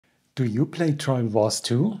Do you play Tribal Wars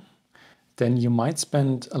 2? Then you might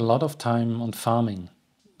spend a lot of time on farming.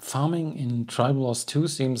 Farming in Tribal Wars 2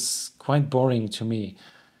 seems quite boring to me.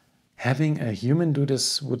 Having a human do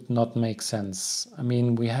this would not make sense. I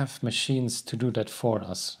mean, we have machines to do that for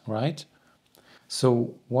us, right?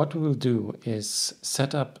 So what we will do is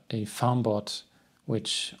set up a Farmbot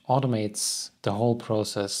which automates the whole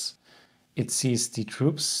process. It sees the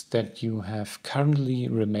troops that you have currently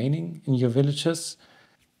remaining in your villages.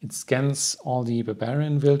 It scans all the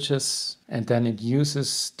barbarian villages, and then it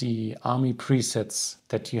uses the army presets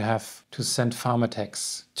that you have to send farm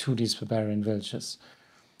attacks to these barbarian villages.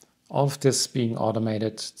 All of this being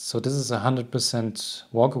automated, so this is a 100%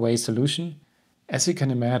 walk-away solution. As you can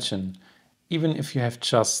imagine, even if you have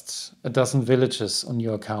just a dozen villages on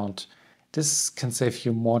your account, this can save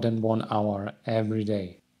you more than 1 hour every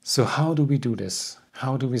day. So how do we do this?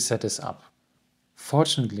 How do we set this up?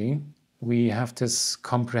 Fortunately, we have this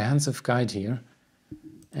comprehensive guide here,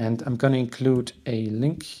 and I'm going to include a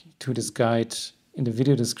link to this guide in the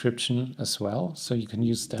video description as well, so you can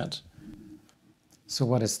use that. So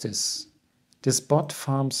what is this? This bot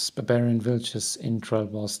farms barbarian villages in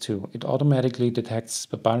Tribal Wars 2. It automatically detects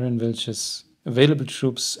barbarian villages, available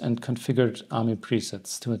troops, and configured army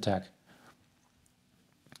presets to attack.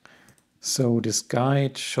 So this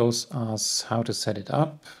guide shows us how to set it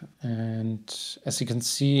up, and as you can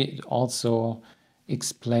see, it also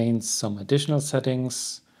explains some additional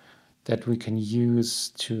settings that we can use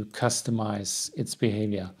to customize its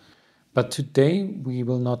behavior. But today we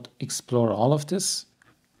will not explore all of this.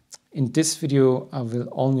 In this video I will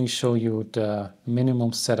only show you the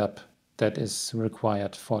minimum setup that is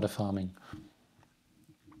required for the farming.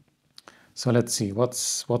 So let's see,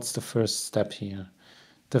 what's the first step here?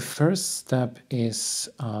 The first step is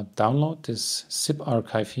download this zip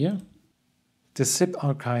archive here. The zip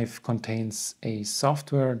archive contains a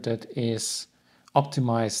software that is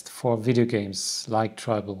optimized for video games like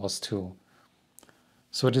Tribal Wars 2.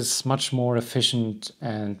 So it is much more efficient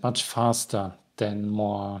and much faster than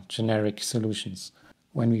more generic solutions.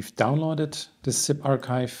 When we've downloaded the zip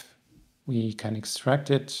archive, we can extract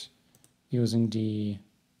it using the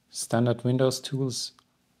standard Windows tools.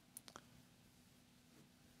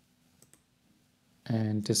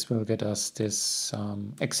 And this will get us this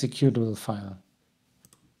executable file.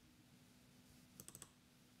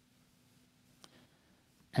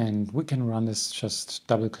 And we can run this just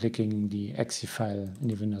double-clicking the exe file in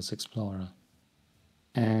the Windows Explorer.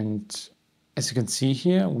 And as you can see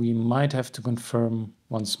here, we might have to confirm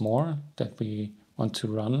once more that we want to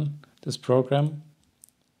run this program.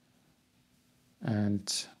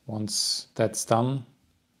 And once that's done,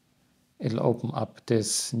 it'll open up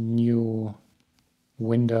this new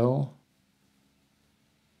window.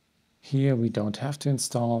 Here we don't have to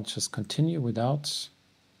install, just continue without.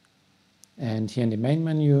 And here in the main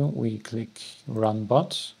menu we click Run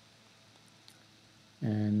Bot,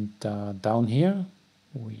 and down here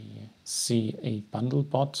we see a bundle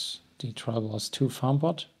bot, the Tribal Wars 2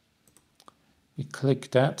 Farmbot. We click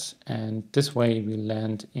that, and this way we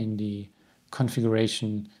land in the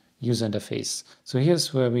configuration user interface. So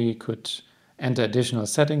here's where we could enter additional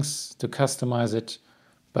settings to customize it,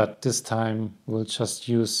 but this time we'll just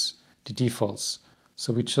use the defaults.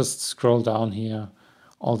 So we just scroll down here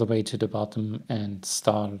all the way to the bottom and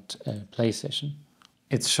start a play session.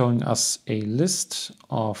 It's showing us a list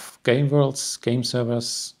of game worlds, game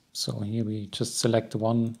servers. So here we just select the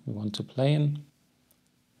one we want to play in.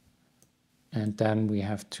 And then we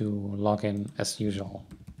have to log in as usual.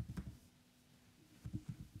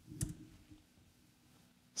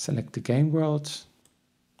 Select the game world.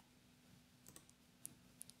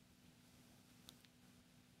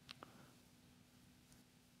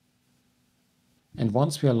 And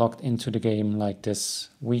once we are logged into the game like this,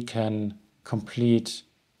 we can complete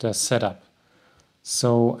the setup.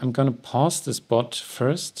 So I'm going to pause this bot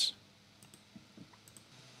first.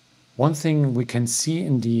 One thing we can see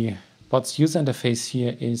in the bot's user interface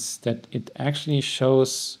here is that it actually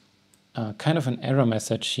shows kind of an error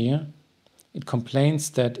message here. It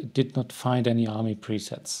complains that it did not find any army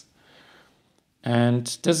presets. And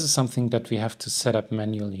this is something that we have to set up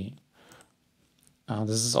manually.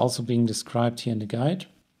 This is also being described here in the guide.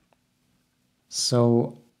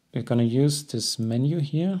 So we're going to use this menu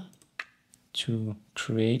here to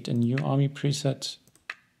create a new army preset.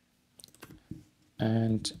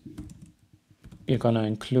 And we're going to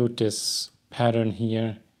include this pattern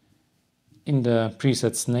here in the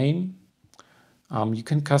preset's name. You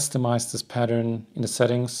can customize this pattern in the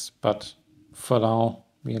settings, but for now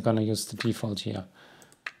we are going to use the default here.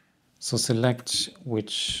 So select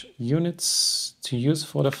which units to use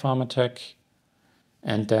for the farm attack,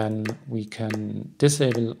 and then we can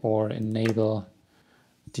disable or enable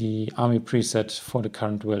the army preset for the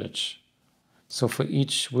current village. So for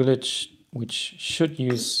each village which should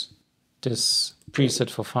use this preset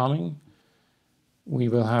for farming, we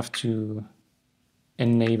will have to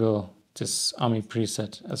enable this army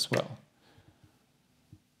preset as well.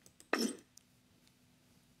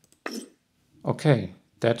 Okay,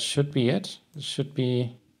 that should be it. This should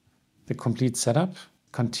be the complete setup.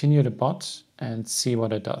 Continue the bot and see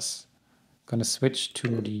what it does. I'm gonna switch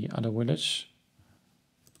to the other village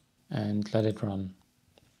and let it run.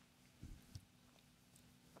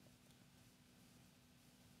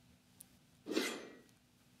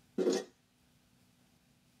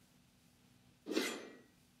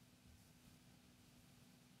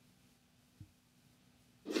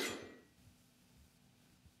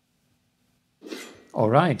 All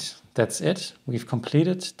right, that's it. We've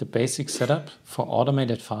completed the basic setup for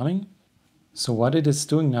automated farming. So what it is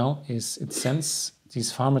doing now is it sends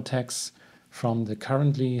these farm attacks from the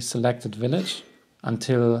currently selected village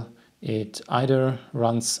until it either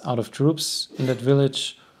runs out of troops in that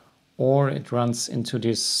village or it runs into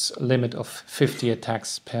this limit of 50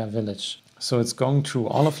 attacks per village. So it's going through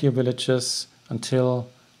all of your villages until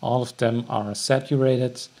all of them are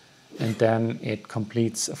saturated, and then it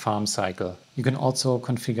completes a farm cycle. You can also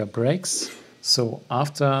configure breaks. So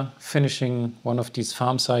after finishing one of these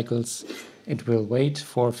farm cycles, it will wait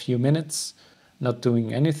for a few minutes, not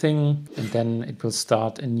doing anything, and then it will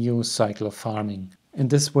start a new cycle of farming. In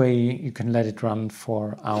this way, you can let it run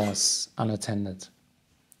for hours unattended.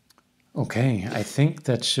 Okay, I think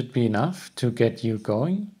that should be enough to get you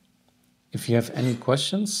going. If you have any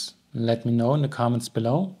questions, let me know in the comments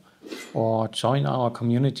below or join our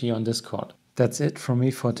community on Discord. That's it from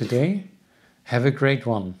me for today. Have a great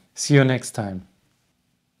one. See you next time.